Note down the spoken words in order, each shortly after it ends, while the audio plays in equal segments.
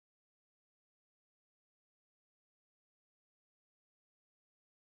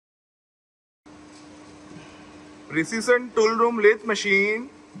Precision tool room lathe machine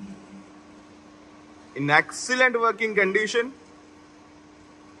in excellent working condition.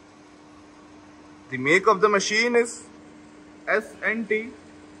 The make of the machine is SNT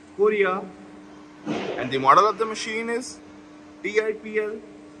Korea and the model of the machine is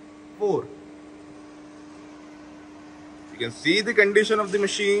TIPL-4. You can see the condition of the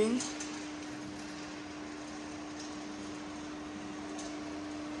machine.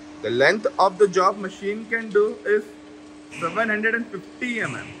 The length of the job machine can do is 750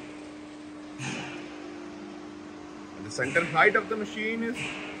 mm. And the center height of the machine is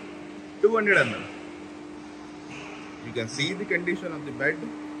 200 mm. You can see the condition of the bed.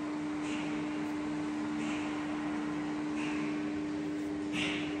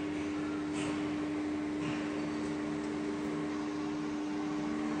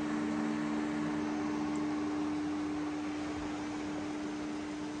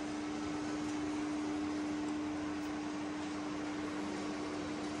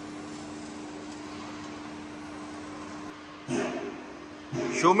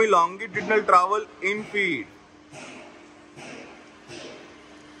 Show me longitudinal trowel in feed.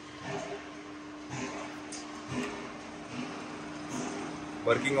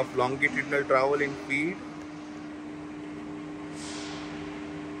 Working of longitudinal trowel in feed.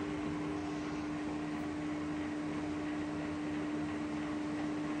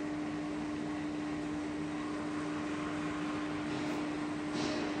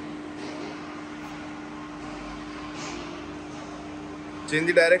 Change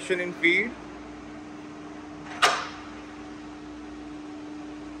the direction in feed.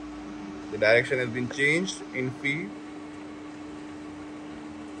 The direction has been changed in feed.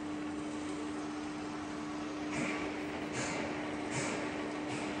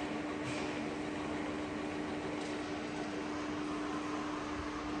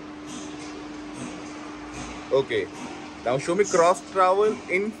 Okay, now show me cross trowel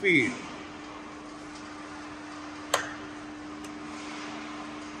in feed.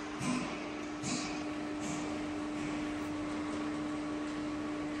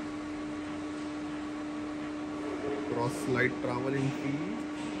 Cross slide trowel in feed.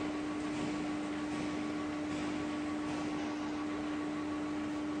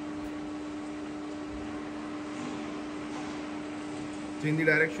 Change the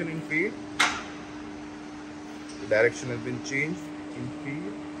direction in feed. The direction has been changed in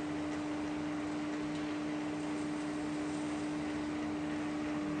feed.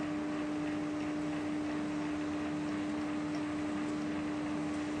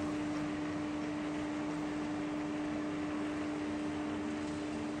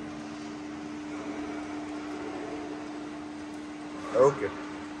 Okay.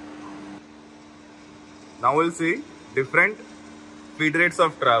 Now we'll see different feed rates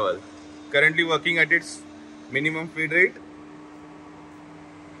of trowel. Currently working at its minimum feed rate.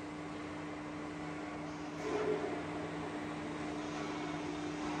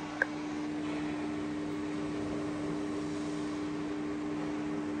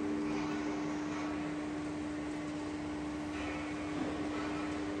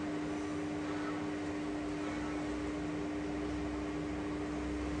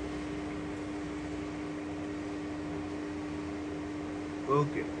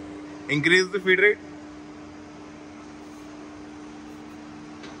 Okay. Increase the feed rate.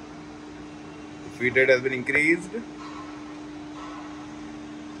 The feed rate has been increased.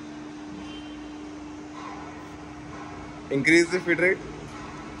 Increase the feed rate.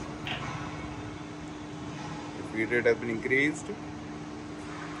 The feed rate has been increased.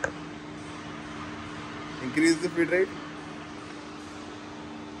 Increase the feed rate.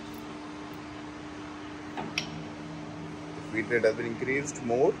 Feed rate has been increased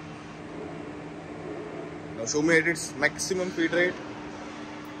more. Now show me at its maximum feed rate.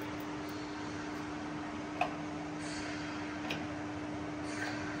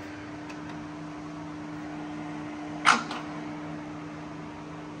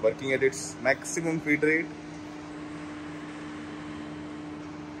 Working at its maximum feed rate.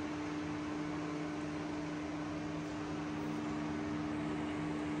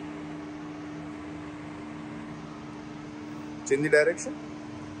 Change the direction.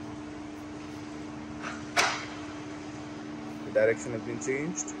 The direction has been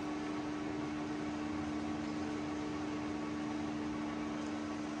changed.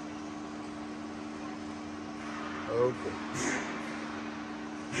 Okay.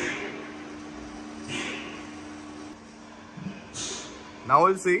 Now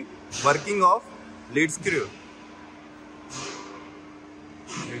we'll see working of lead screw.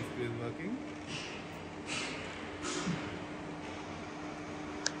 Lead screw is working.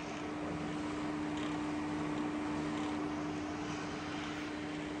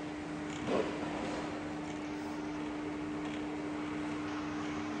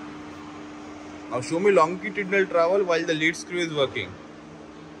 Now show me longitudinal travel while the lead screw is working.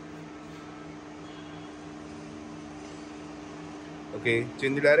 Okay,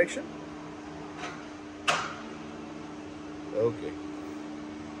 change the direction. Okay.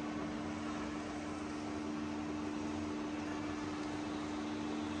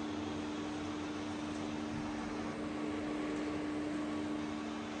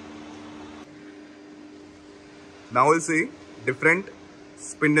 Now we'll see different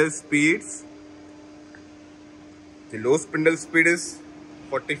spindle speeds. The low spindle speed is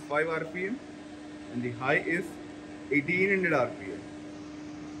 45 RPM and the high is 1800 RPM.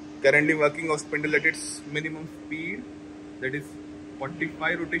 Currently working on spindle at its minimum speed, that is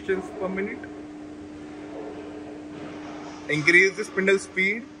 45 rotations per minute. Increase the spindle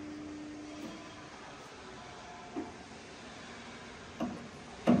speed.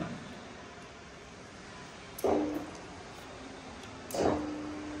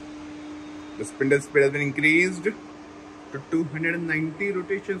 The spindle speed has been increased to 290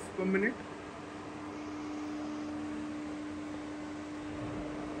 rotations per minute.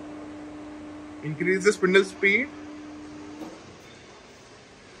 Increase the spindle speed.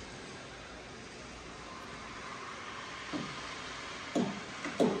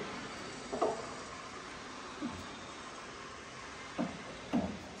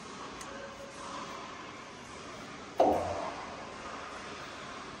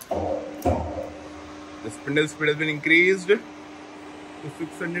 The spindle speed has been increased to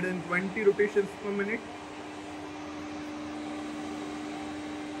 620 rotations per minute.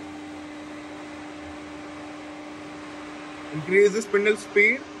 Increase the spindle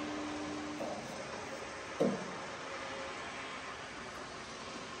speed.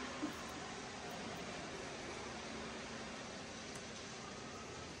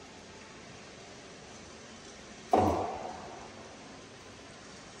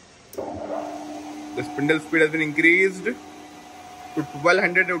 The spindle speed has been increased to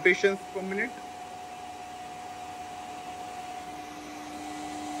 1200 rotations per minute.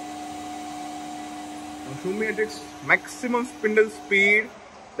 Now show me at its maximum spindle speed,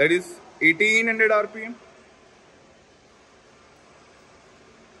 that is 1800 RPM.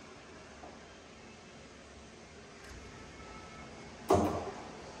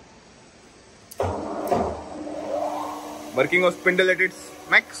 Working on spindle at its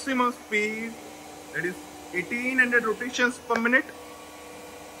maximum speed, that is 1800 rotations per minute.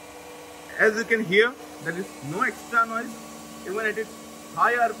 As you can hear, there is no extra noise. Even at its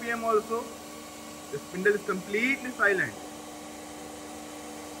high RPM also, the spindle is completely silent.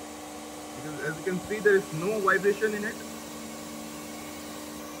 Because as you can see, there is no vibration in it.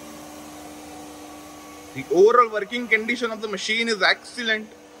 The overall working condition of the machine is excellent.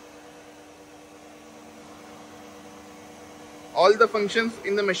 All the functions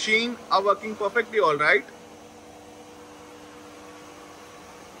in the machine are working perfectly alright.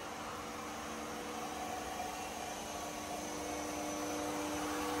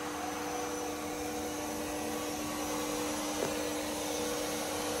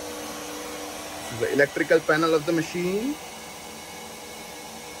 This is the electrical panel of the machine.